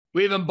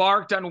We've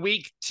embarked on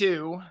week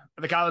 2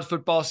 of the college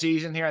football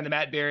season here on the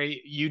Matt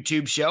Berry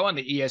YouTube show on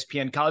the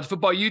ESPN College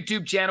Football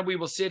YouTube channel. We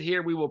will sit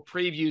here. We will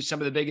preview some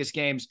of the biggest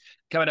games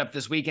coming up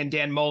this weekend.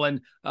 Dan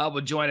Mullen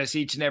will join us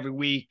each and every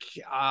week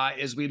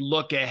as we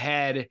look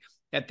ahead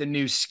at the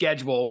new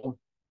schedule.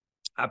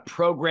 A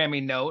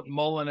programming note,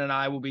 Mullen and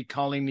I will be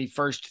calling the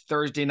first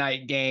Thursday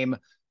night game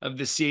of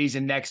the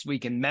season next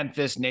week in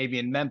Memphis, Navy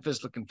in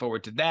Memphis. Looking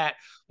forward to that.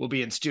 We'll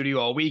be in studio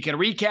all week and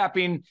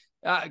recapping,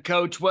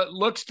 Coach, what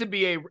looks to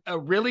be a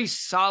really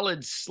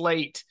solid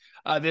slate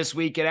this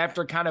week, and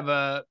after kind of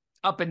a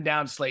up and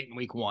down slate in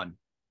week 1.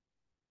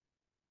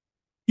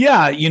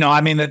 Yeah,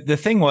 the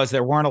thing was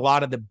there weren't a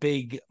lot of the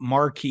big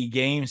marquee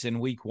games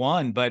in week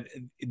 1, but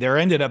there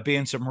ended up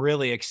being some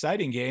really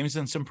exciting games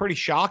and some pretty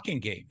shocking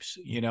games,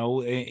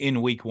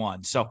 in week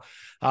 1. So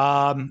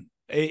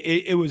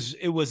it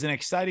was an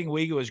exciting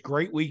week. It was a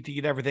great week to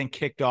get everything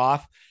kicked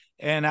off.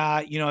 And,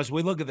 as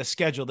we look at the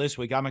schedule this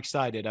week, I'm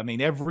excited. I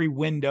mean, every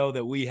window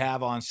that we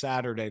have on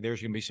Saturday,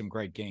 there's going to be some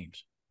great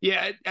games.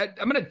 Yeah,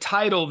 I'm going to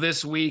title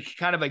this week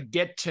kind of a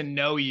get to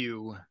know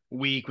you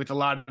week with a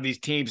lot of these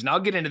teams. And I'll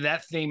get into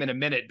that theme in a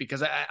minute,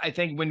 because I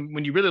think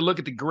when you really look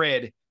at the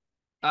grid,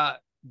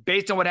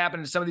 based on what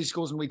happened in some of these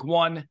schools in week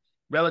 1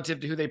 relative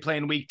to who they play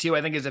in week 2,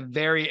 I think is a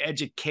very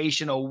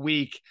educational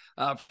week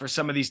for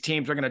some of these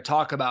teams we're going to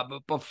talk about.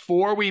 But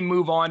before we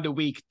move on to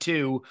week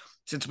 2,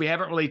 since we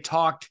haven't really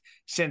talked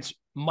since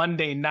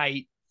Monday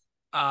night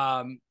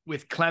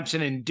with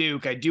Clemson and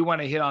Duke, I do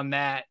want to hit on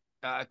that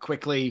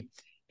quickly,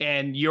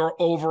 and your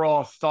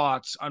overall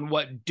thoughts on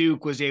what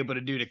Duke was able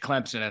to do to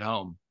Clemson at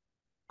home.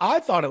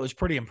 I thought it was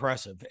pretty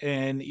impressive.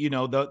 And,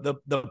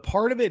 the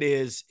part of it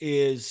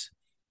is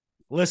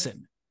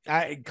listen,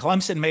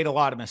 Clemson made a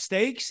lot of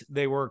mistakes.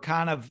 They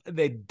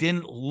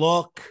didn't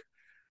look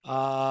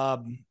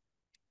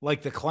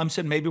like the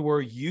Clemson maybe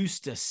we're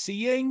used to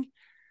seeing.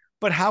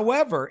 But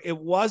however, it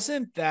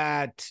wasn't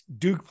that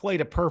Duke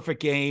played a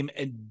perfect game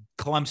and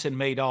Clemson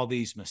made all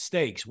these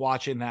mistakes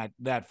watching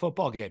that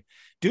football game.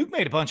 Duke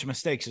made a bunch of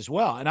mistakes as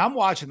well. And I'm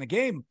watching the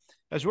game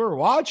as we were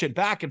watching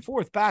back and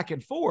forth.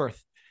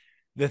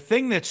 The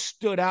thing that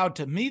stood out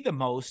to me the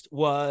most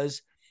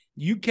was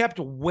you kept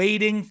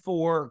waiting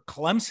for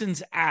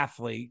Clemson's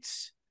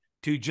athletes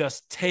to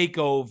just take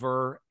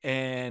over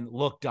and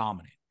look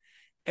dominant.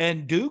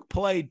 And Duke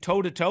played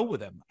toe-to-toe with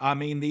him. I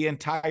mean, the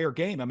entire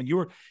game. I mean, you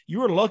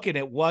were looking,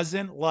 it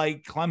wasn't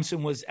like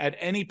Clemson was at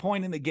any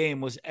point in the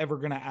game was ever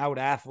going to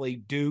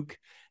out-athlete Duke.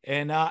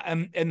 And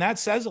that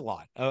says a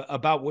lot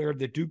about where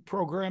the Duke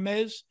program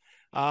is.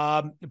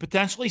 It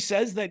potentially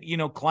says that,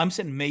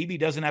 Clemson maybe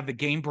doesn't have the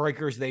game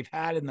breakers they've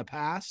had in the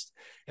past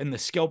and the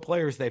skill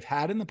players they've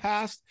had in the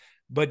past,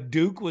 but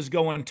Duke was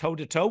going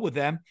toe-to-toe with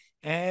them.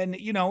 And,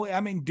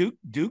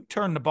 Duke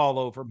turned the ball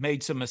over,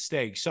 made some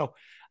mistakes. So,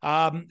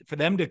 for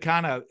them to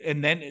kind of,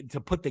 and then to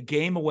put the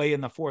game away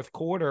in the fourth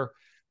quarter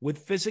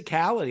with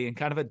physicality and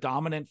kind of a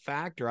dominant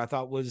factor, I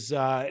thought was,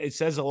 it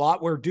says a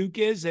lot where Duke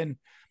is. And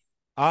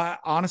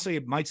honestly,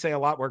 it might say a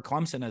lot where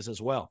Clemson is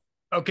as well.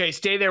 Okay,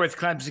 stay there with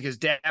Clemson, because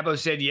Dabo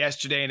said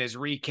yesterday in his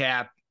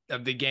recap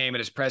of the game at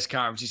his press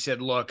conference, he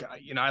said, look,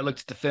 I looked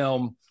at the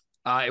film.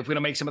 If we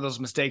don't make some of those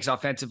mistakes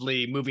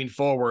offensively moving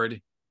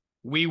forward,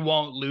 we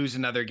won't lose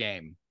another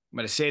game. I'm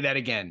going to say that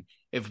again.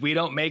 If we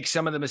don't make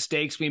some of the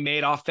mistakes we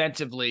made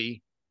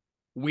offensively,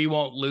 we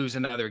won't lose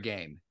another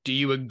game. Do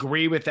you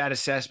agree with that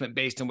assessment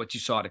based on what you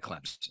saw at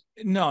Clemson?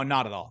 No,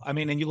 not at all. I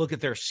mean, and you look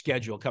at their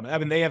schedule coming. I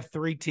mean, they have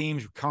 3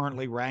 teams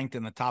currently ranked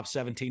in the top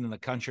 17 in the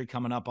country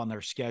coming up on their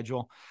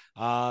schedule.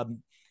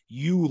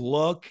 You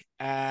look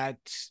at,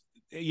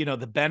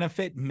 the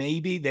benefit,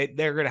 maybe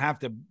they're going to have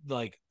to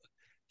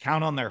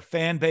count on their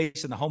fan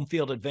base and the home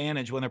field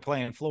advantage when they're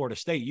playing Florida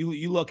State.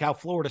 You look how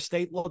Florida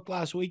State looked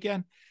last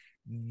weekend.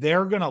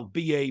 They're going to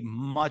be a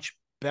much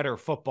better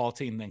football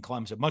team than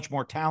Clemson, much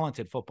more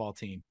talented football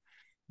team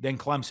than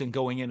Clemson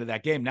going into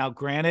that game. Now,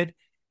 granted,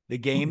 the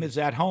game is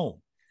at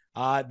home.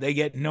 They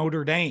get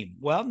Notre Dame.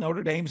 Well,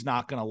 Notre Dame's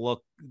not going to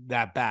look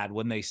that bad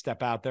when they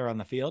step out there on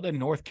the field. And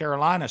North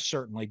Carolina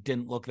certainly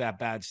didn't look that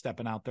bad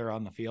stepping out there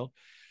on the field.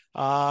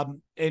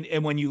 And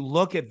when you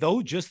look at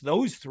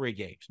those 3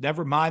 games,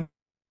 never mind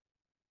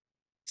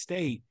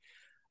State,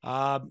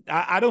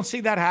 I don't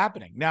see that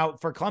happening. Now,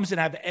 for Clemson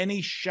to have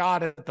any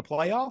shot at the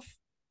playoff,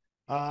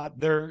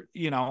 they're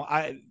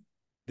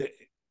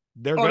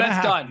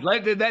that's done.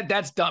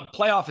 That's done.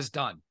 Playoff is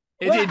done.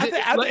 If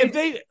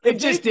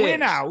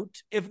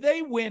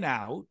they win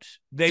out,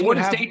 they would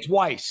have State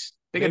twice.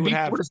 They could beat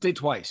Florida State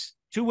twice.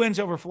 2 wins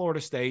over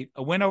Florida State,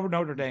 a win over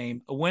Notre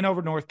Dame, a win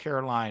over North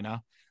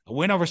Carolina, a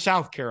win over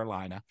South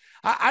Carolina.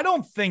 I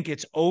don't think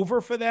it's over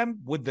for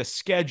them with the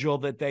schedule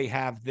that they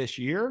have this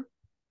year.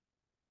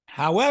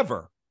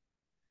 However,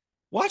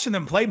 watching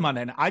them play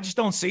Monday, I just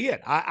don't see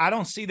it. I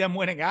don't see them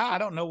winning out. I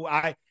don't know.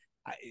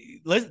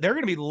 They're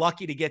going to be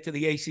lucky to get to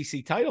the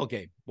ACC title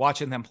game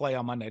watching them play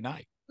on Monday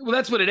night. Well,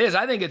 that's what it is.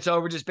 I think it's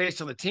over just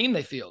based on the team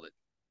they fielded.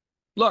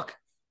 Look,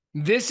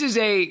 this is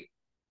a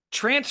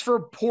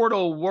transfer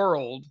portal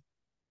world,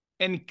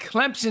 and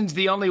Clemson's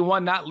the only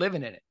one not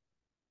living in it.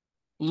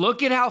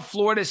 Look at how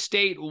Florida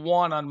State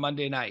won on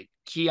Monday night.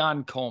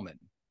 Keon Coleman,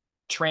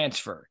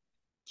 transfer.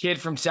 Kid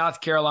from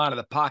South Carolina,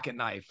 the pocket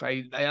knife.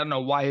 I don't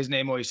know why his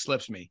name always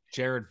slips me.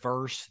 Jared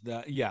Verse,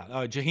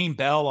 Jaheim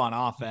Bell on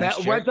offense.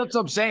 That's what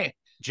I'm saying.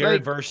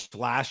 Jared Verse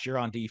last year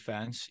on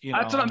defense.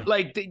 That's what I'm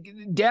like.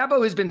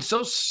 Dabo has been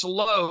so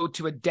slow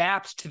to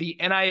adapt to the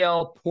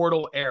NIL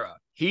portal era.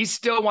 He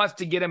still wants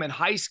to get him in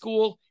high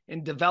school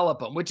and develop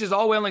them, which is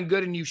all well and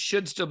good, and you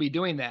should still be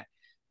doing that.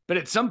 But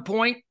at some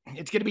point,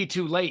 it's going to be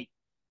too late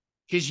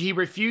because he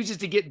refuses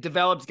to get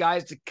developed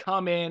guys to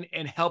come in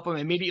and help him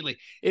immediately.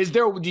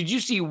 Did you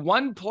see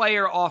one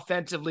player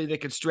offensively that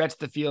could stretch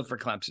the field for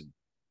Clemson?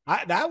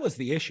 That was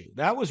the issue.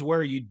 That was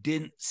where you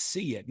didn't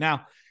see it.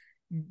 Now,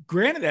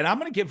 granted that I'm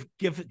going to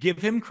give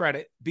him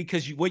credit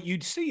because what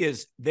you'd see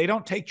is they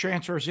don't take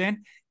transfers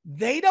in.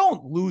 They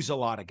don't lose a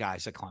lot of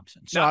guys at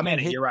Clemson. So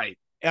you're right.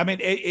 I mean,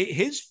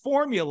 his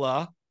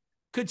formula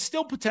could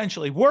still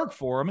potentially work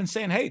for him and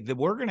saying, hey,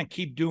 we're going to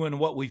keep doing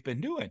what we've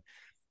been doing.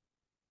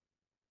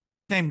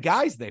 Same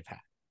guys they've had.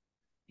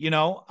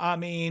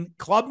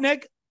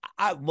 Klubnik,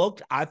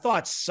 I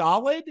thought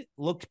solid,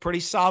 looked pretty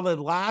solid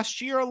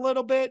last year a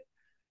little bit.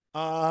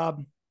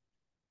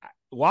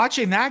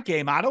 Watching that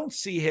game, I don't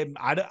see him.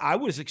 I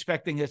was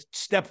expecting a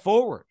step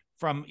forward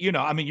from,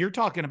 you're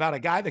talking about a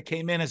guy that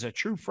came in as a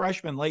true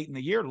freshman late in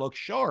the year, looked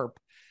sharp.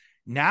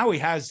 Now he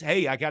has,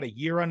 hey, I got a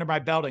year under my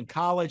belt in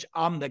college.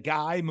 I'm the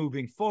guy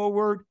moving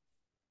forward.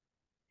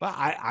 But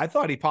I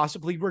thought he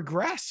possibly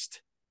regressed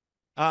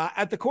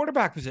at the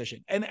quarterback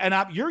position. And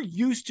you're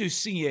used to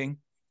seeing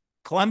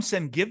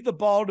Clemson give the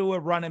ball to a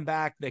running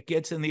back that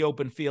gets in the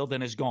open field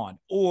and is gone,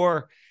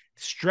 or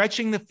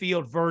stretching the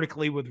field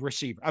vertically with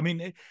receiver.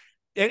 And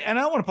I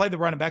don't want to play the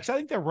running backs. I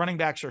think their running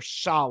backs are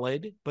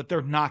solid, but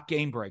they're not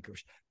game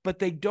breakers. But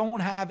they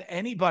don't have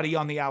anybody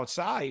on the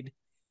outside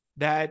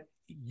that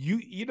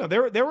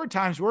there were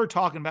times we were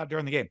talking about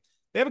during the game.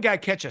 They have a guy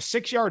catch a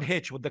 6-yard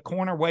hitch with the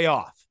corner way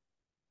off.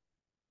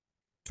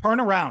 Turn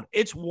around.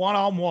 It's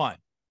one-on-one.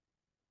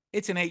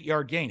 It's an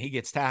 8-yard gain. He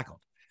gets tackled.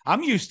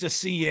 I'm used to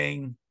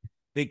seeing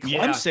the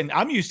Clemson. Yeah.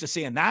 I'm used to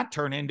seeing that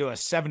turn into a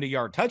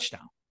 70-yard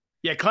touchdown.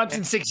 Yeah,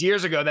 Clemson 6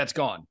 years ago, that's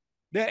gone.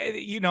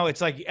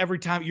 It's like every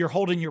time you're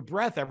holding your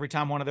breath every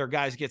time one of their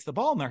guys gets the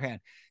ball in their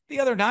hand. The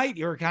other night,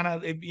 you're kind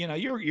of,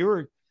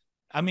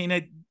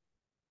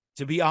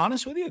 to be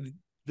honest with you,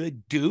 the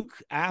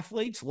Duke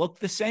athletes look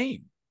the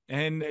same.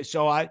 And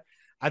so I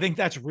think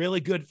that's really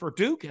good for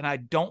Duke, and I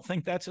don't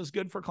think that's as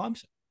good for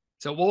Clemson.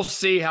 So we'll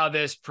see how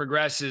this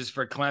progresses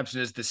for Clemson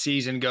as the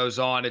season goes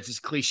on. It's as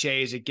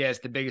cliche as it gets.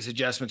 The biggest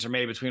adjustments are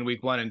made between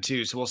week 1 and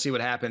 2. So we'll see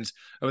what happens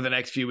over the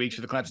next few weeks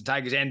for the Clemson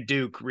Tigers and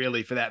Duke,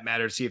 really, for that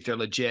matter, to see if they're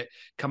legit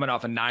coming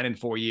off a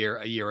 9-4 year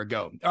a year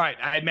ago. All right.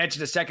 I had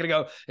mentioned a second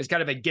ago, it's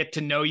kind of a get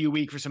to know you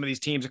week for some of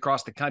these teams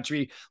across the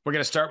country. We're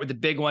going to start with the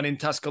big one in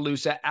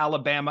Tuscaloosa,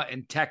 Alabama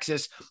and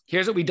Texas.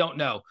 Here's what we don't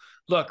know.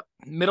 Look,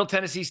 Middle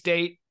Tennessee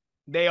State,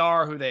 they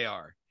are who they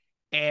are.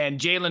 And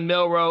Jalen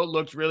Milroe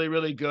looked really,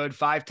 really good.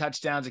 5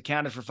 touchdowns,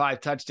 accounted for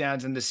 5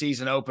 touchdowns in the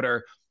season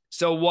opener.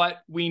 So what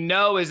we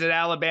know is that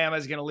Alabama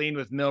is going to lean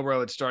with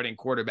Milroe at starting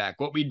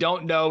quarterback. What we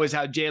don't know is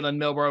how Jalen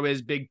Milroe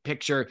is big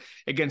picture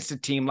against a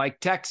team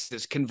like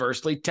Texas.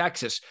 Conversely,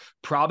 Texas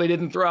probably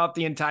didn't throw out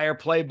the entire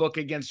playbook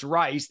against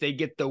Rice. They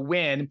get the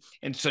win.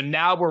 And so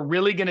now we're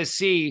really going to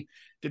see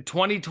the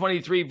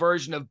 2023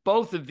 version of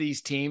both of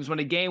these teams when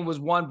a game was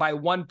won by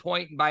 1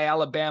 point by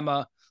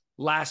Alabama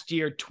last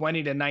year,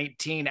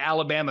 20-19.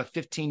 Alabama,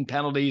 15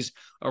 penalties,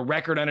 a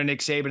record under Nick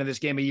Saban in this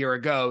game a year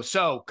ago.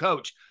 So,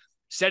 Coach,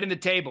 setting the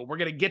table, we're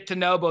going to get to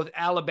know both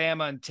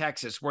Alabama and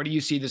Texas. Where do you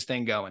see this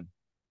thing going?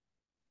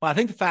 Well, I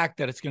think the fact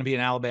that it's going to be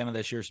in Alabama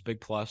this year is a big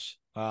plus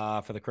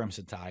for the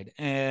Crimson Tide.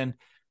 And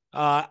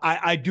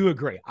I do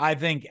agree. I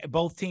think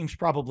both teams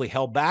probably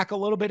held back a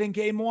little bit in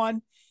game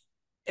 1,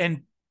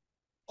 and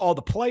all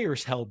the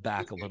players held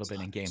back a little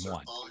bit in game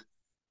 1.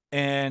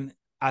 And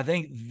I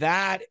think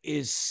that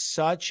is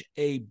such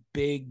a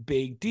big,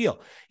 big deal.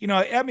 You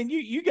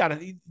got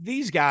to,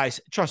 these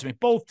guys, trust me,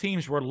 both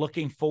teams were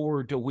looking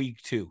forward to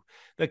week 2.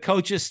 The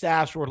coaches'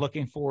 staffs were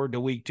looking forward to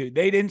week 2.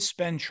 They didn't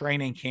spend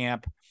training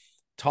camp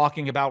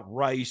talking about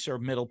Rice or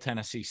Middle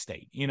Tennessee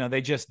State.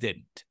 They just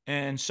didn't.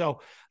 And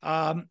so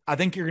I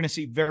think you're going to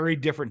see very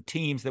different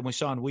teams than we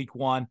saw in week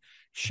 1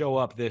 show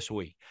up this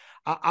week.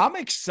 I'm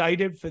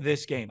excited for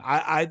this game.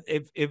 I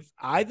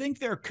think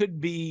there could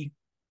be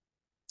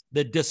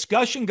the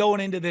discussion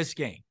going into this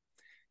game,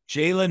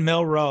 Jalen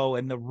Milroe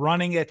and the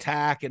running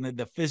attack and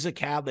the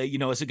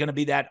physicality, is it going to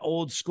be that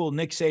old school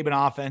Nick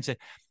Saban offense and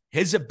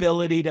his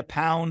ability to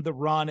pound the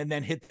run and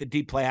then hit the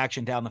deep play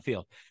action down the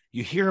field?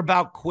 You hear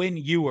about Quinn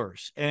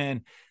Ewers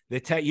and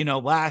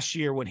last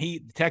year when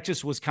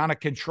Texas was kind of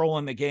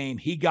controlling the game,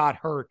 he got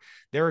hurt.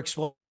 They're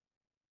explosive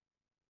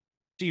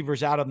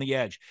receivers out on the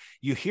edge.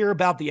 You hear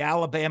about the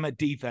Alabama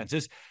defense.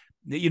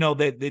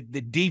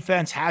 The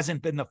defense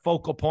hasn't been the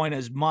focal point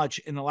as much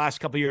in the last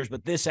couple of years,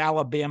 but this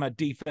Alabama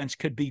defense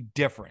could be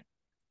different.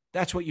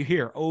 That's what you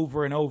hear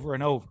over and over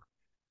and over.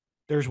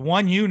 There's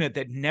one unit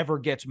that never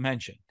gets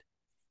mentioned,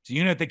 It's a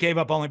unit that gave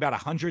up only about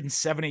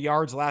 170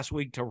 yards last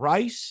week to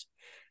Rice.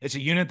 It's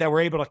a unit that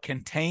were able to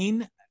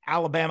contain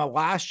Alabama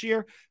last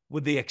year,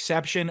 with the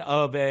exception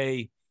of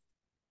a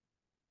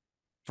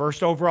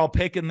first overall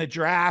pick in the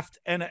draft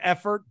and an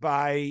effort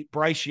by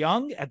Bryce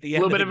Young at the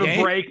end of the game. A little bit of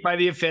a break by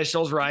the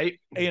officials, right?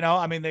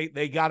 I mean,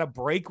 they got a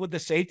break with the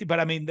safety, but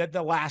I mean, that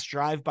the last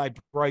drive by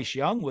Bryce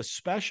Young was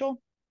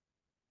special.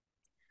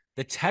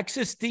 The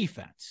Texas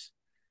defense,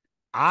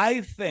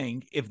 I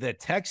think if the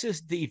Texas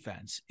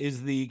defense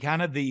is the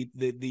kind of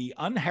the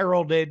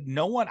unheralded,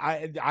 no one,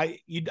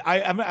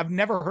 I've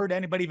never heard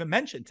anybody even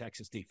mention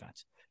Texas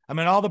defense. I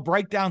mean, all the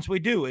breakdowns we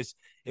do is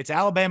it's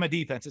Alabama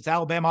defense, it's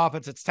Alabama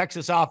offense, it's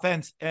Texas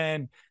offense,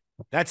 and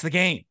that's the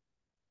game.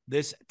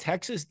 This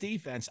Texas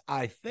defense,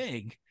 I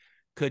think,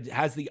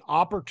 has the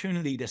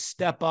opportunity to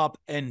step up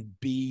and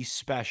be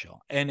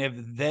special. And if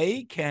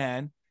they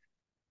can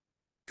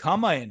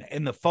come in,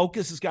 and the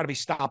focus has got to be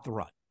stop the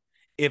run.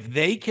 If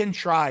they can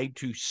try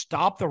to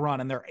stop the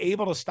run, and they're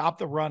able to stop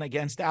the run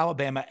against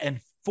Alabama and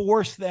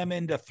force them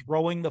into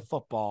throwing the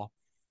football,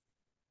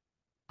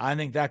 I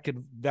think that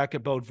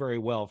could bode very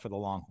well for the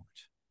Longhorns.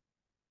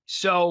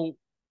 So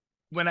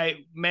when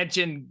I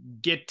mentioned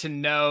get to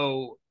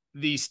know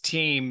these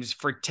teams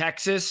for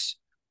Texas,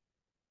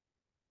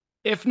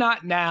 if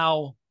not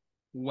now,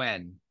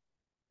 when?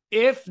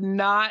 If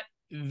not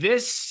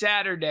this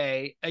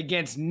Saturday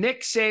against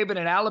Nick Saban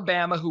and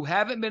Alabama, who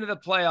haven't been to the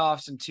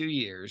playoffs in 2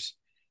 years,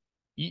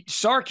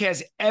 Sark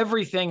has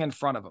everything in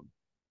front of him.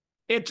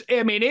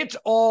 It's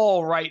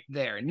all right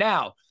there.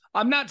 Now,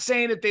 I'm not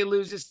saying if they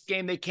lose this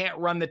game, they can't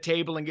run the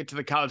table and get to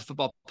the college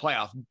football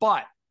playoff.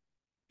 But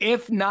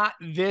if not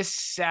this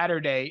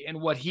Saturday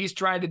and what he's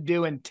trying to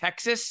do in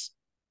Texas,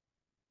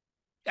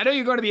 I know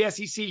you're going to the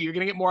SEC, you're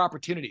going to get more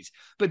opportunities.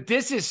 But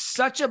this is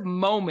such a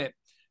moment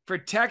for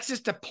Texas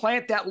to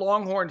plant that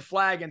Longhorn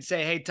flag and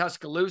say, hey,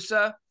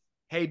 Tuscaloosa,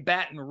 hey,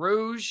 Baton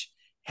Rouge,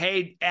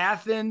 hey,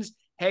 Athens,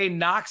 hey,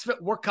 Knoxville,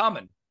 we're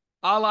coming.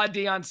 A la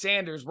Deion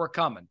Sanders, we're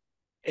coming.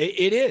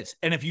 It is.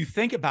 And if you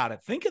think about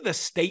it, think of the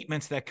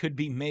statements that could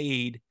be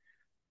made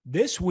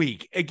this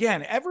week.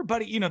 Again,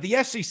 everybody,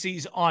 the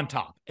SEC's on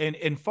top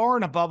and far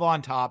and above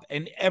on top,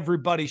 and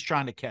everybody's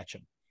trying to catch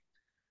them.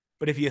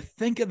 But if you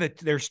think of it,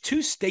 there's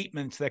two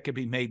statements that could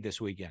be made this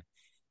weekend.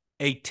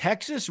 A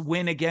Texas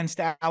win against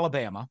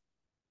Alabama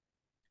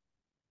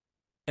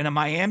and a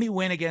Miami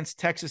win against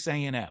Texas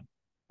A&M.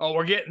 Oh,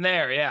 we're getting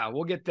there. Yeah,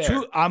 we'll get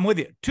there. I'm with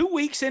you. 2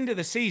 weeks into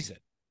the season,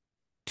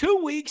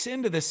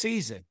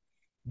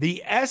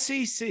 the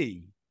SEC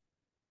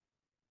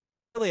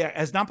really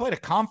has not played a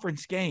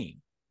conference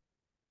game,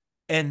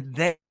 and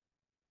they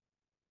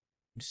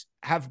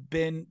have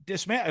been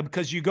dismantled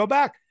because you go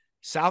back.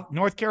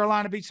 North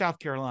Carolina beat South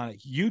Carolina.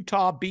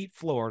 Utah beat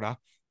Florida.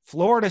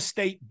 Florida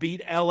State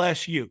beat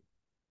LSU.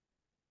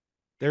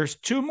 There's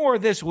 2 more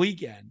this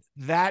weekend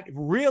that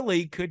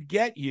really could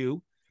get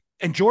you,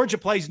 and Georgia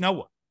plays no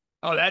one.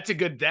 Oh, that's a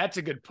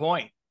good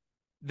point.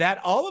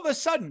 That all of a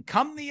sudden,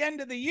 come the end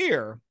of the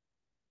year,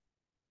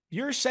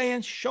 you're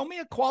saying, show me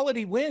a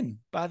quality win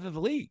by the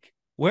league.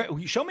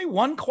 Show me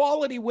one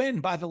quality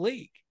win by the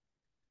league.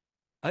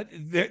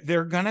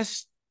 They're going to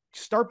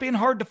start being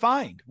hard to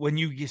find when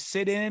you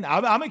sit in.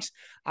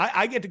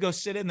 I get to go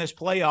sit in this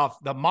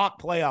the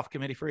mock playoff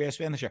committee for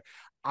ESPN this year.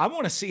 I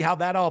want to see how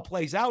that all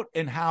plays out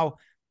and how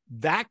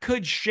that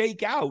could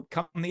shake out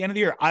come the end of the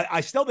year.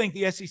 I still think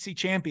the SEC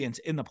champions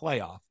in the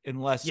playoff,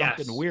 unless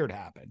something weird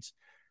happens.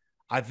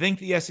 I think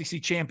the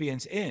SEC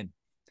champions in.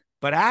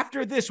 But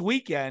after this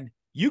weekend,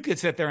 you could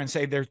sit there and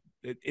say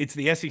it's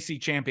the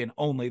SEC champion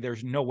only.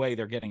 There's no way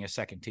they're getting a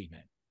second team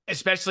in.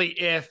 Especially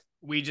if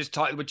we just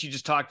talked what you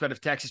just talked about,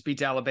 if Texas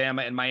beats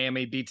Alabama and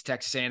Miami beats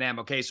Texas A&M.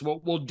 Okay, so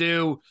what we'll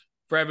do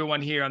for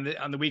everyone here on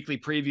the weekly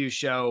preview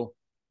show,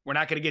 we're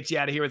not going to get you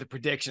out of here with a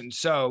prediction.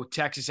 So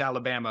Texas,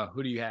 Alabama,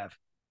 who do you have?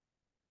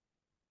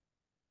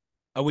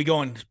 Are we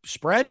going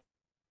spread?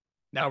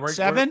 No, we're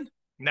 7.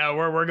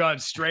 We're going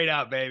straight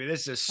up, baby.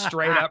 This is a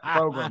straight up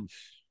program.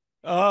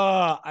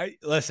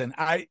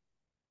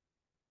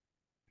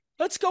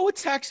 Let's go with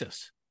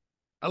Texas.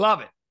 I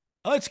love it.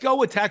 Let's go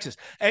with Texas.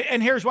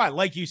 And here's why.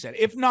 Like you said,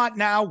 if not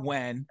now,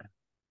 when?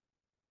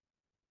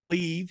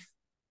 Leave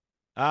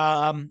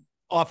off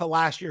of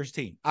last year's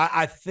team.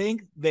 I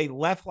think they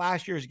left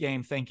last year's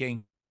game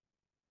thinking,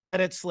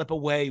 let it slip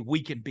away.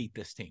 We can beat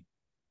this team.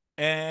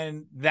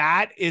 And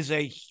that is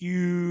a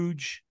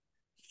huge,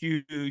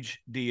 huge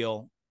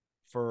deal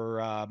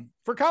for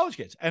college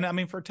kids. And I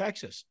mean, for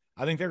Texas,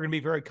 I think they're going to be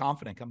very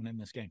confident coming in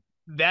this game.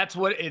 That's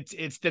what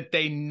it's that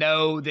they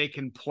know they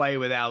can play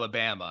with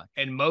Alabama,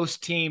 and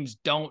most teams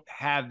don't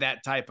have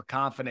that type of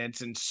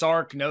confidence. And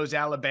Sark knows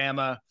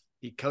Alabama.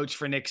 He coached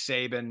for Nick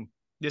Saban.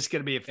 This is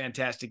going to be a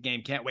fantastic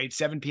game. Can't wait.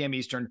 7 p.m.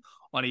 Eastern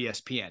on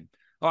ESPN.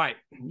 All right.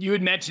 You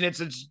had mentioned it,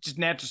 so it's just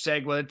natural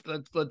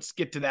segue. Let's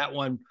get to that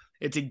one.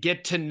 It's a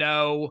get to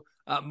know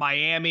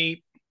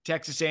Miami,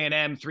 Texas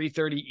A&M,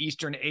 3:30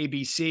 Eastern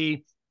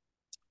ABC.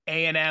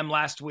 A&M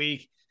last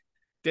week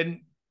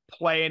didn't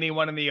play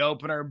anyone in the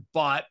opener,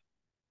 but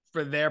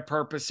for their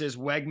purposes,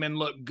 Wegman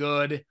looked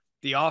good.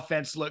 The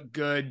offense looked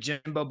good.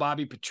 Jimbo,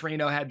 Bobby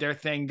Petrino had their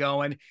thing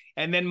going.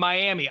 And then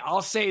Miami,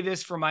 I'll say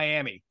this for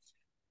Miami.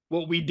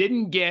 What we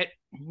didn't get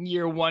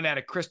year one out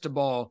of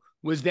Cristobal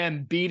was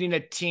them beating a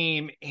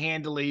team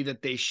handily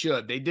that they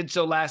should. They did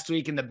so last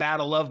week in the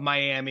Battle of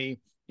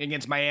Miami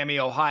against Miami,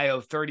 Ohio,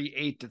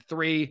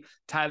 38-3.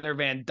 Tyler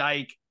Van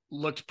Dyke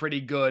looked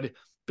pretty good.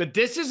 But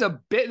this is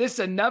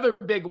another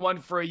big one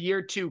for a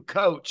year two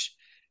coach,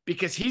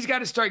 because he's got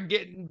to start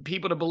getting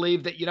people to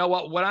believe that, you know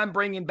what I'm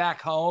bringing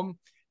back home,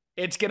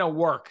 it's going to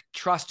work.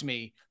 Trust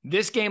me.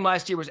 This game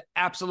last year was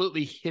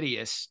absolutely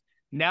hideous.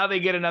 Now they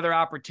get another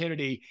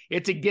opportunity.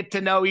 It's a get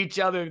to know each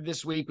other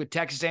this week with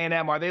Texas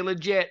A&M. Are they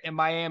legit? And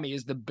Miami,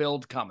 is the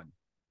build coming?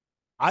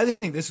 I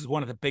think this is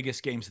one of the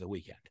biggest games of the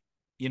weekend,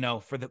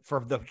 for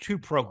the two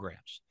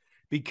programs,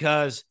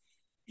 because,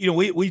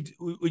 we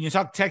when you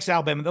talk Texas,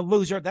 Alabama, the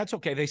loser, that's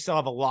okay. They still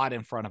have a lot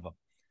in front of them.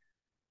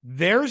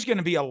 There's going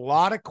to be a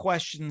lot of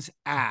questions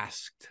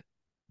asked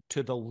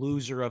to the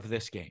loser of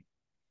this game.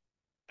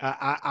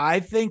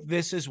 I think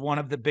this is one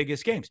of the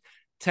biggest games.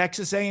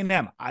 Texas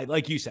A&M,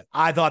 like you said,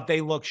 I thought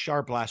they looked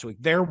sharp last week.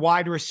 Their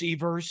wide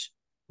receivers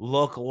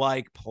look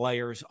like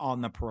players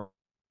on the pro.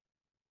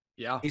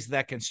 Yeah.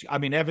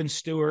 Evan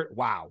Stewart,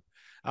 wow.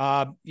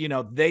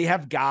 They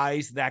have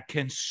guys that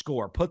can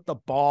score, put the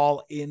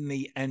ball in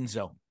the end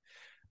zone.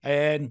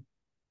 And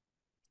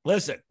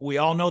listen, we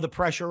all know the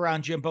pressure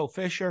around Jimbo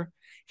Fisher.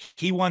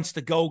 He wants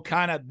to go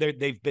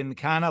they've been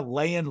kind of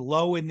laying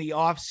low in the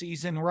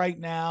offseason right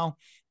now.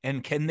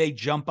 And can they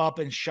jump up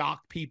and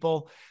shock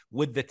people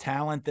with the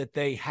talent that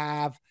they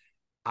have?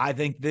 I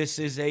think this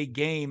is a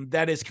game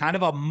that is kind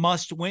of a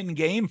must-win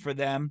game for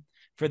them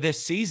for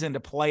this season to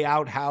play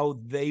out how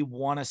they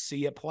want to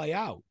see it play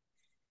out.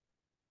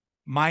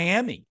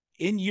 Miami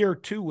in year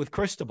two with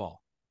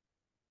Cristobal.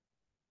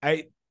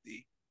 When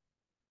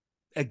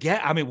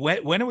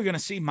are we going to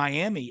see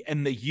Miami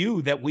and the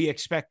U that we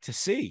expect to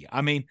see?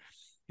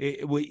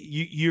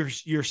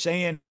 You're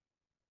saying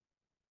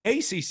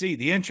ACC,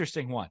 the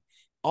interesting one.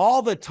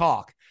 All the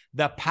talk,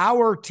 the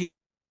power team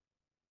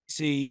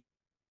in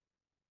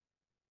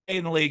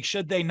the league,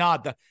 should they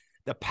not?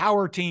 The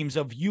power teams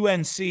of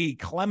UNC,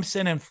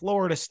 Clemson, and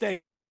Florida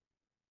State.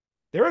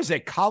 There is a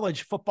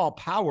college football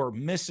power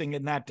missing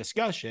in that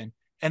discussion,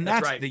 and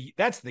that's right.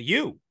 That's the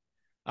U.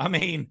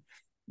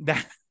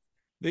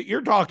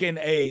 You're talking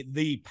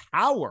the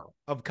power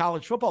of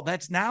college football.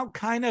 That's now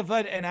kind of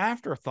an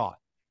afterthought.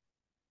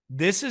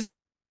 This is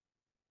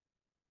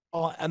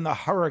and the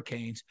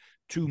Hurricanes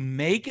to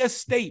make a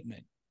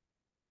statement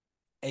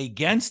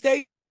against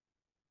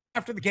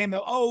after the game,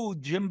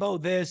 Jimbo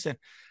this and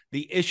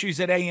the issues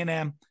at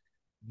A&M.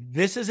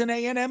 This is an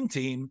A&M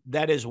team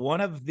that is one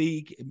of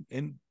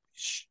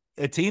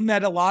a team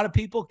that a lot of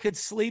people could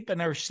sleep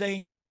and are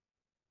saying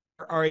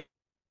are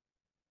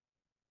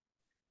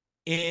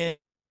in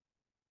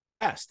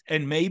West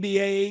and maybe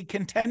a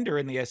contender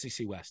in the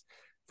SEC West.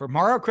 For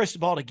Mario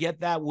Cristobal to get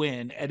that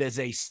win, it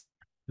is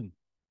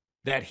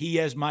that he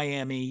has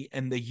Miami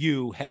and the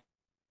U.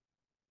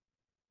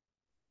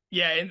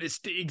 Yeah, and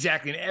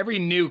exactly. And every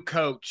new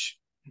coach,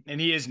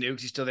 and he is new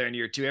because he's still there in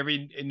year two,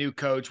 every new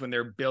coach, when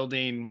they're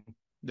building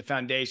the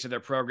foundation of their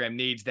program,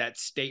 needs that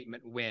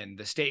statement win,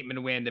 the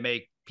statement win to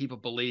make people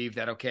believe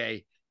that,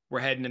 okay, we're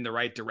heading in the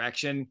right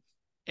direction.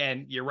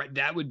 And you're right,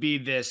 that would be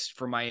this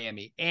for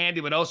Miami. And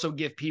it would also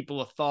give people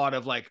a thought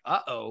of like,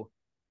 ACC,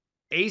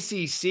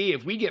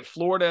 if we get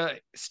Florida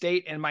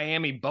State and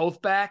Miami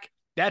both back,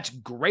 that's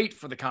great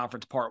for the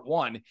conference, part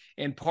one.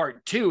 And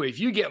part two, if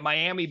you get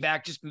Miami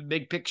back, just the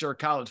big picture of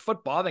college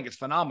football, I think it's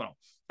phenomenal.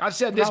 I've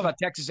said this about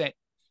Texas A&M.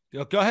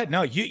 Go ahead.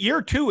 No,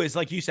 year two is,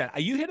 like you said,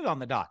 you hit it on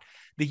the dot.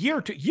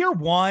 Year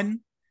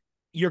one,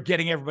 you're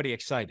getting everybody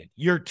excited.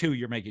 Year two,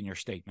 you're making your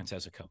statements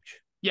as a coach.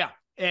 Yeah.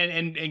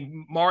 And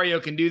Mario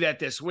can do that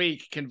this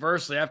week.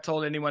 Conversely, I've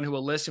told anyone who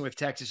will listen with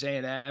Texas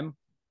A&M,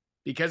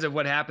 because of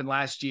what happened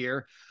last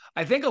year,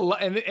 I think a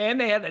lot,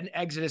 and they had an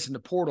exodus in the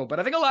portal, but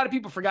I think a lot of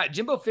people forgot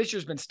Jimbo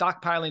Fisher's been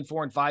stockpiling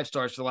 4 and 5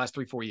 stars for the last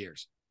 3-4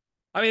 years.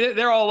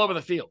 They're all over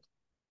the field.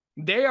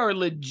 They are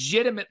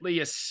legitimately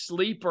a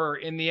sleeper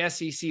in the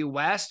SEC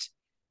West,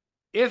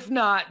 if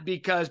not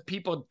because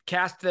people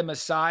cast them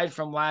aside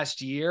from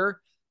last year.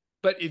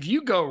 But if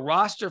you go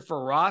roster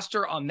for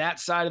roster on that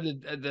side of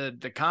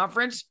the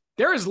conference,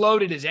 they're as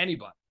loaded as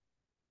anybody.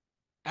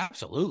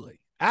 Absolutely.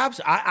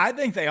 I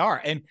think they are.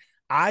 And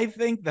I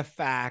think the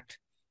fact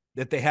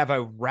that they have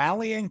a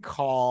rallying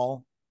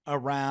call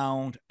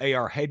around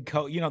our head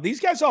coach, these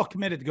guys all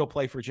committed to go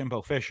play for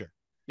Jimbo Fisher.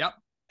 Yep.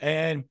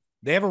 And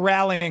they have a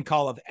rallying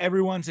call of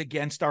everyone's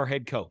against our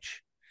head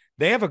coach.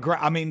 They have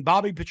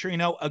Bobby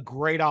Petrino, a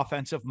great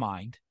offensive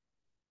mind.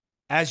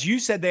 As you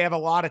said, they have a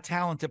lot of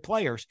talented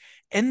players,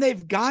 and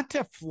they've got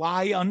to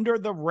fly under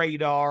the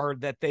radar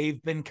that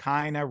they've been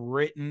kind of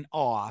written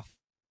off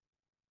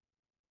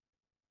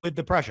with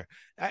the pressure.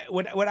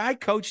 When I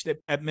coached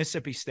at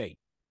Mississippi State,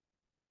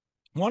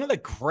 one of the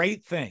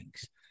great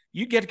things,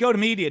 you get to go to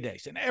media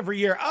days, and every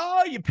year,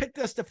 you picked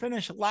us to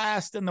finish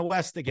last in the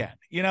West again.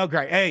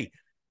 Great. Hey,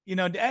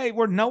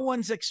 where no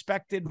one's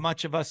expected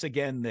much of us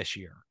again this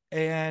year.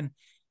 And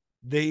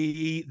and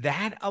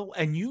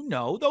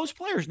those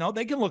players know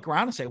they can look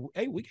around and say,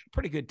 hey, we got a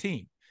pretty good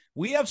team.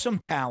 We have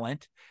some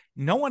talent.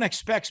 No one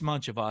expects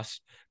much of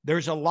us.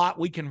 There's a lot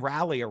we can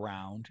rally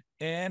around.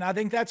 And I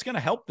think that's going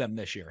to help them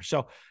this year.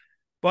 So,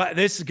 but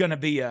that's going to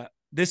be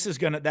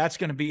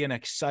an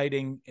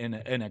exciting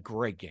and a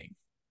great game.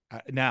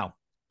 Now,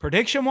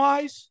 prediction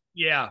wise.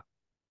 Yeah.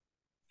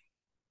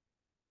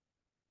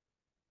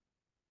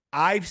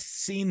 I've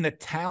seen the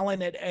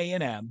talent at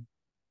A&M,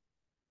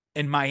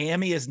 and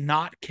Miami has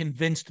not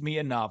convinced me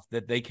enough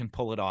that they can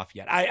pull it off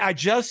yet.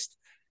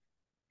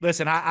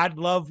 Listen, I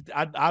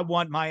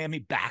want Miami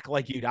back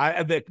like you.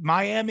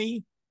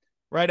 Miami,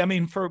 right? I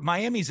mean, for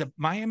Miami,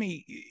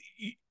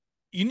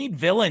 you need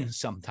villains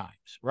sometimes,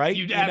 right?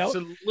 You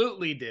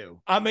absolutely do.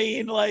 I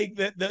mean, like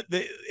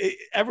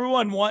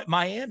everyone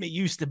Miami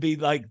used to be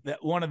like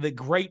one of the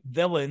great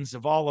villains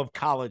of all of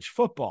college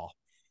football.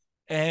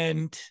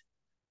 And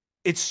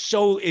it's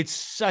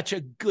such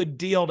a good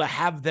deal to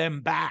have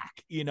them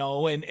back,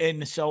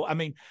 and so, I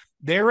mean,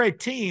 they're a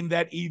team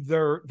that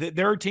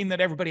they're a team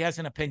that everybody has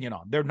an opinion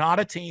on. They're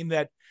not a team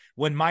that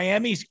when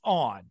Miami's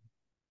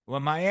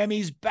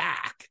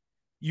back,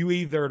 you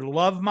either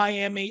love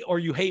Miami or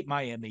you hate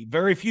Miami.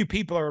 Very few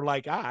people are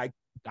like, I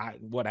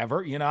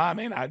whatever, I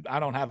mean, I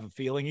don't have a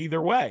feeling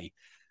either way.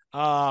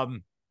 I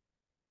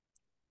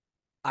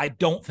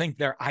don't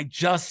think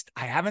I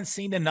haven't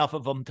seen enough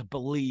of them to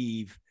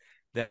believe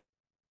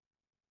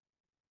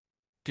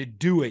to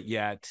do it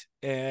yet,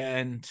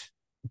 and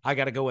I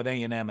got to go with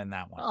A&M in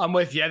that one. I'm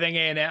with you. I think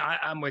A&M.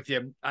 I'm with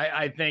you.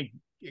 I think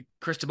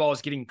Cristobal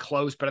is getting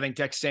close, but I think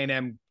Texas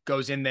A&M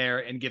goes in there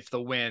and gets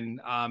the win.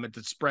 If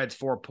the spread's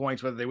 4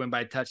 points, whether they win by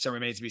a touchdown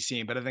remains to be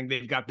seen. But I think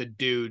they've got the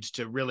dudes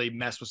to really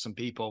mess with some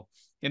people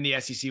in the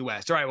SEC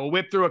West. All right, we'll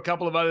whip through a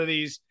couple of other of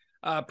these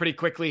pretty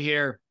quickly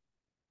here.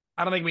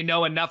 I don't think we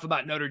know enough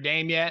about Notre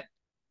Dame yet.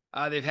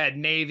 They've had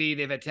Navy,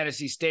 they've had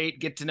Tennessee State.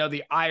 Get to know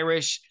the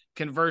Irish.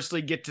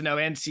 Conversely, get to know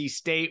NC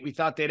State. We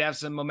thought they'd have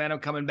some momentum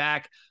coming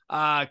back.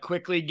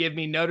 Quickly, give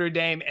me Notre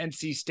Dame,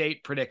 NC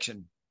State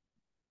prediction.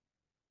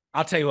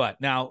 I'll tell you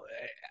what. Now,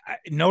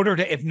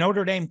 if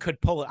Notre Dame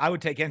could pull it, I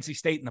would take NC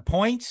State in the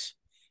points.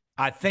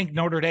 I think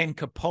Notre Dame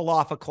could pull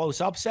off a close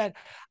upset.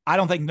 I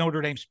don't think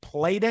Notre Dame's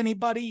played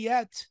anybody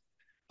yet.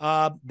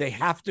 They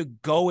have to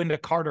go into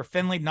Carter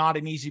Finley, not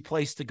an easy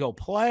place to go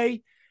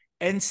play.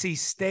 NC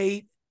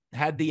State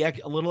had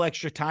a little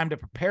extra time to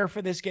prepare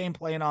for this game,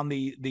 playing on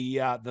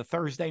the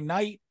Thursday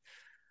night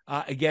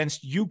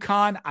against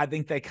UConn. I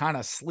think they kind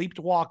of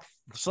sleptwalk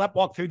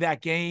through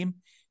that game,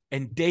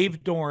 and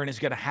Dave Doeren is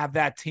going to have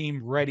that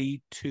team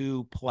ready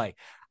to play.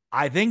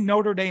 I think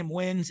Notre Dame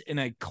wins in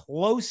a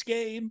close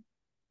game,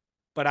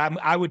 but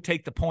I would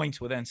take the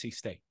points with NC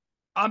State.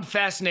 I'm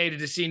fascinated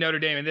to see Notre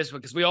Dame in this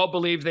one because we all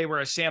believed they were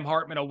a Sam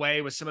Hartman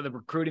away with some of the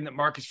recruiting that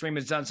Marcus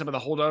Freeman's done, some of the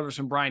holdovers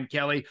from Brian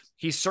Kelly.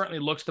 He certainly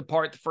looks the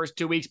part the first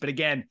 2 weeks, but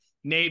again,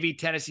 Navy,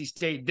 Tennessee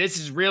State, this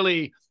is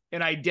really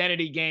an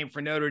identity game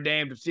for Notre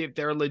Dame to see if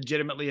they're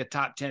legitimately a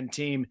top 10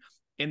 team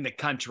in the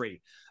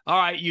country. All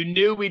right, you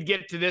knew we'd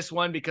get to this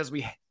one because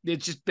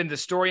it's just been the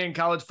story in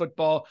college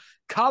football.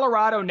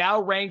 Colorado now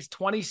ranks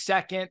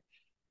 22nd.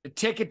 The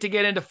ticket to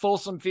get into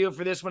Folsom Field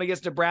for this one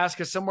against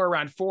Nebraska, somewhere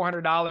around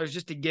 $400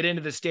 just to get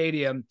into the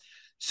stadium.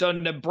 So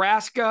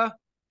Nebraska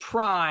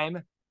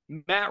prime,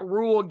 Matt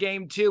Rhule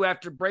game 2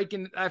 after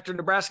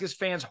Nebraska's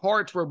fans'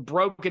 hearts were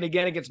broken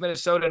again against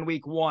Minnesota in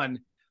week 1.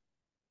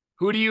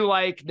 Who do you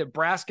like?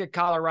 Nebraska,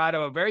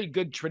 Colorado, a very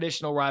good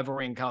traditional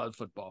rivalry in college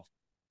football.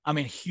 I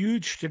mean,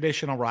 huge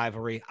traditional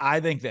rivalry.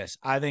 I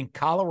think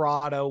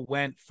Colorado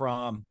went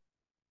from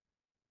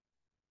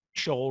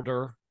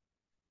shoulder.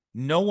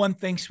 No one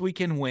thinks we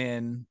can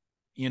win.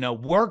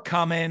 We're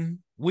coming.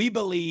 We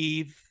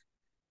believe.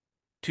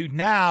 To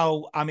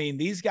now, I mean,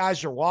 these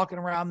guys are walking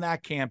around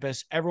that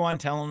campus, everyone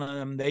telling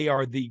them they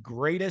are the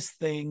greatest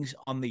things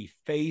on the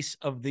face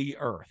of the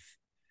earth.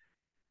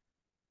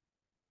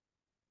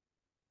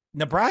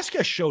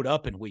 Nebraska showed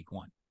up in week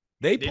 1.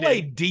 They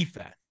played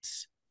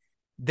defense.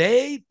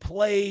 They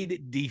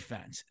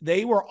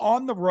were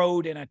on the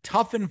road in a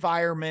tough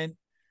environment,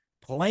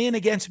 playing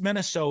against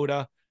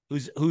Minnesota,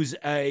 who's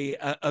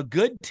a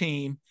good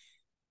team.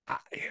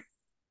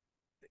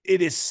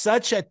 It is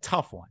such a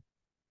tough one.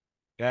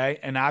 Okay.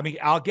 And I mean,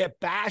 I'll get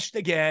bashed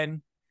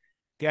again.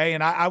 Okay.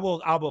 And I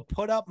will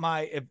put up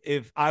my,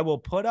 if I will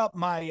put up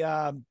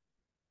my,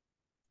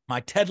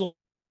 my Ted,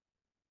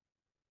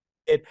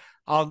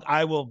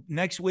 I will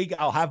next week,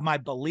 I'll have my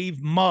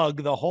Believe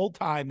mug the whole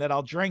time that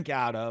I'll drink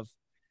out of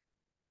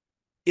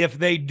if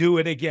they do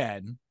it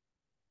again.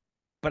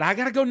 But I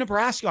got to go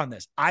Nebraska on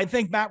this. I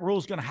think Matt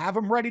Rhule's going to have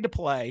them ready to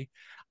play.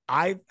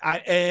 I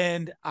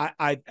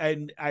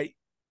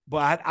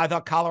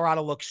thought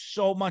Colorado looked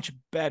so much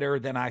better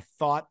than I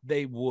thought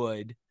they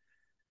would.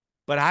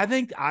 But I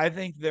think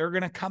they're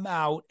going to come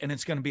out and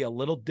it's going to be a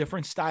little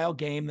different style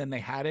game than they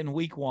had in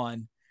week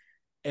 1.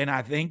 And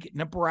I think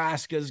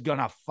Nebraska is going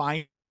to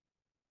find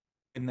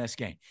in this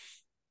game.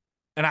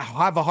 And I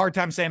have a hard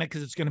time saying it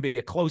because it's going to be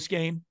a close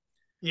game.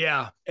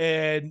 Yeah.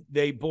 And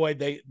they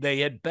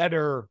had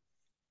better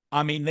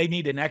I mean, they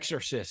need an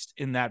exorcist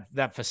in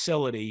that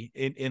facility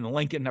in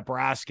Lincoln,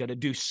 Nebraska, to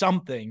do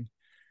something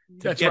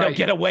to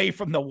get away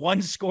from the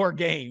one-score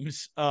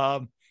games.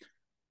 But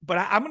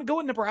I'm going to go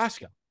with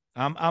Nebraska.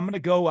 I'm going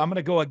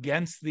to go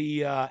against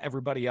the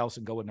everybody else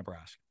and go with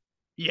Nebraska.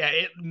 Yeah,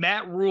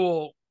 Matt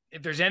Rule,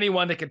 if there's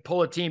anyone that could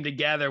pull a team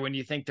together when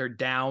you think they're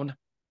down,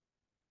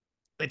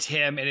 it's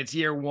him, and it's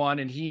year one,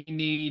 and he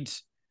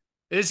needs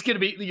 – this is going to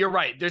be – you're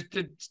right. There's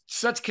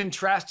such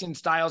contrasting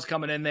styles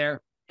coming in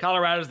there.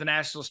 Colorado's the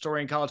national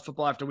story in college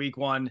football after week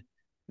one.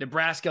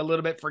 Nebraska a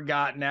little bit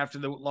forgotten after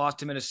the loss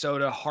to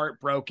Minnesota,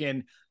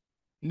 heartbroken.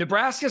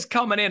 Nebraska's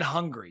coming in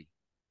hungry.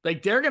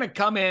 Like, they're going to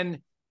come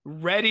in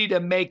ready to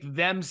make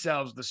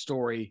themselves the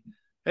story.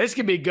 This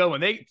could be a good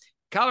one.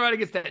 Colorado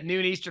gets that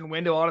noon Eastern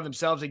window all to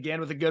themselves again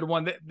with a good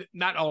one.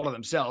 Not all of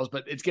themselves,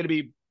 but it's going to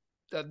be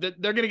they're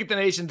going to get the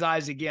nation's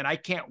eyes again. I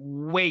can't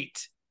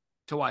wait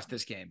to watch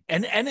this game.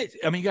 And it,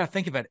 I mean, you got to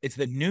think about it. It's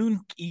the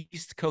noon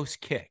East Coast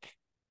kick.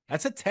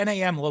 That's a 10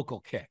 a.m.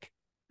 local kick.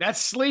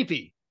 That's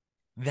sleepy.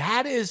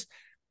 That's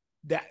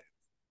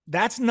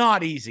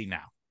not easy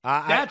now.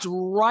 That's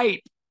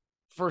ripe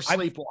for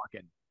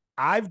sleepwalking.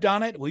 I've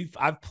done it.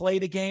 I've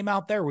played a game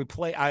out there.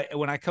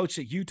 When I coached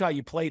at Utah,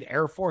 you played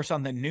Air Force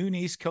on the noon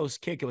East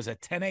Coast kick. It was a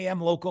 10 a.m.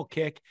 local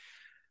kick.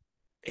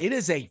 It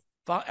is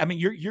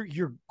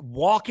you're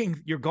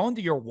walking, you're going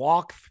to your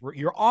walk through,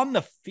 you're on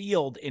the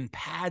field in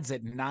pads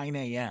at 9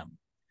 a.m.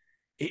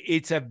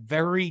 It's a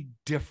very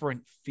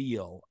different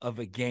feel of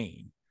a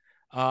game.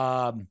 You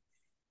got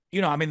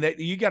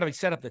to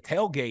set up the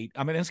tailgate.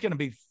 I mean, it's going to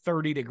be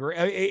 30 degrees.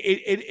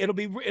 It'll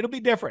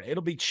be different.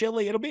 It'll be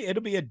chilly. It'll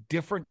be a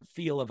different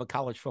feel of a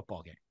college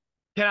football game.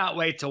 Cannot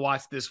wait to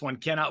watch this one.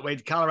 Cannot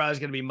wait. Colorado's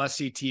going to be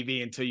must-see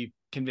TV until you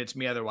convince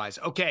me otherwise.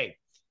 Okay.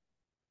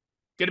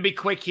 Going to be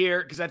quick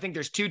here because I think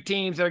there's two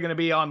teams that are going to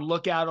be on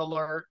lookout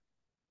alert,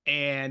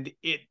 and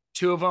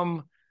two of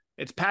them,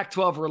 it's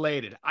Pac-12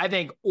 related. I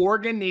think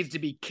Oregon needs to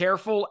be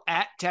careful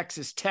at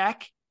Texas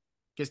Tech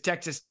because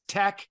Texas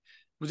Tech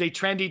was a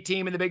trendy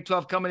team in the Big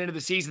 12 coming into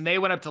the season. They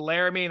went up to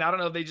Laramie, and I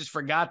don't know if they just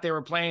forgot they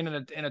were playing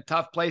in a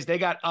tough place. They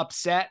got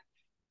upset,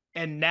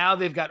 and now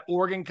they've got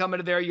Oregon coming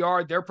to their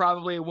yard. They're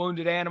probably a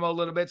wounded animal a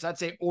little bit, so I'd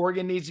say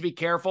Oregon needs to be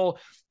careful.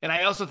 And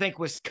I also think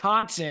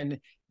Wisconsin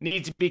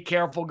needs to be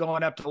careful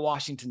going up to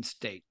Washington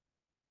State.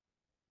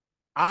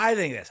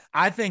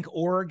 I think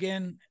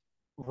Oregon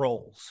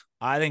rolls.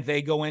 I think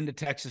they go into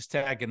Texas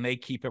Tech and they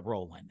keep it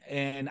rolling.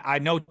 And I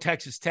know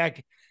Texas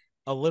Tech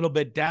a little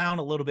bit down,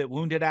 a little bit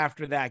wounded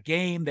after that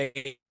game.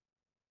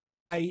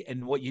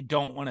 And what you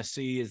don't want to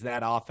see is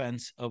that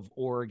offense of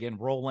Oregon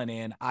rolling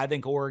in. I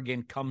think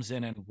Oregon comes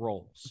in and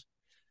rolls.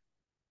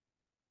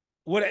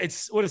 What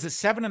is it?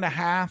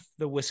 7.5?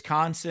 The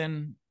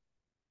Wisconsin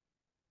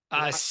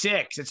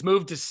 6. It's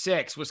moved to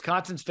 6.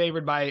 Wisconsin's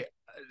favored by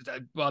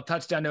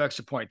touchdown, no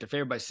extra point. They're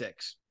favored by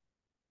 6.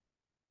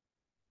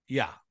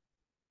 Yeah.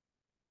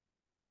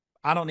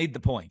 I don't need the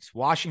points.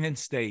 Washington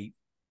State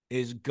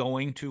is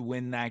going to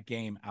win that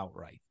game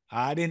outright.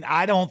 I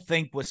don't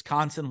think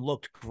Wisconsin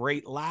looked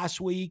great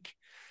last week.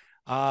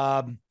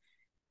 I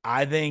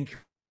think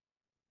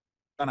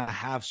they're going to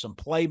have some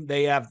play.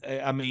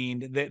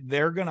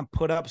 They're going to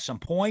put up some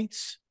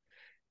points,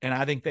 and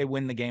I think they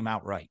win the game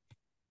outright.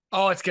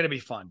 Oh, it's going to be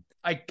fun.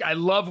 I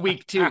love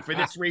week 2 for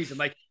this reason.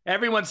 Like,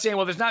 everyone's saying,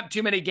 well, there's not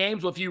too many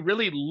games. Well, if you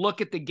really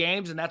look at the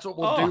games, and that's what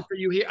we'll do for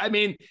you here. I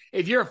mean,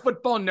 if you're a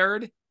football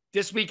nerd,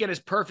 this weekend is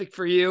perfect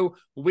for you.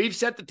 We've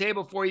set the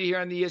table for you here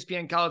on the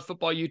ESPN College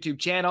Football YouTube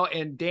channel,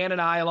 and Dan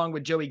and I, along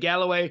with Joey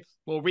Galloway,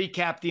 will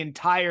recap the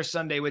entire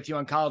Sunday with you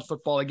on college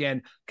football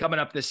again coming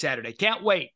up this Saturday. Can't wait.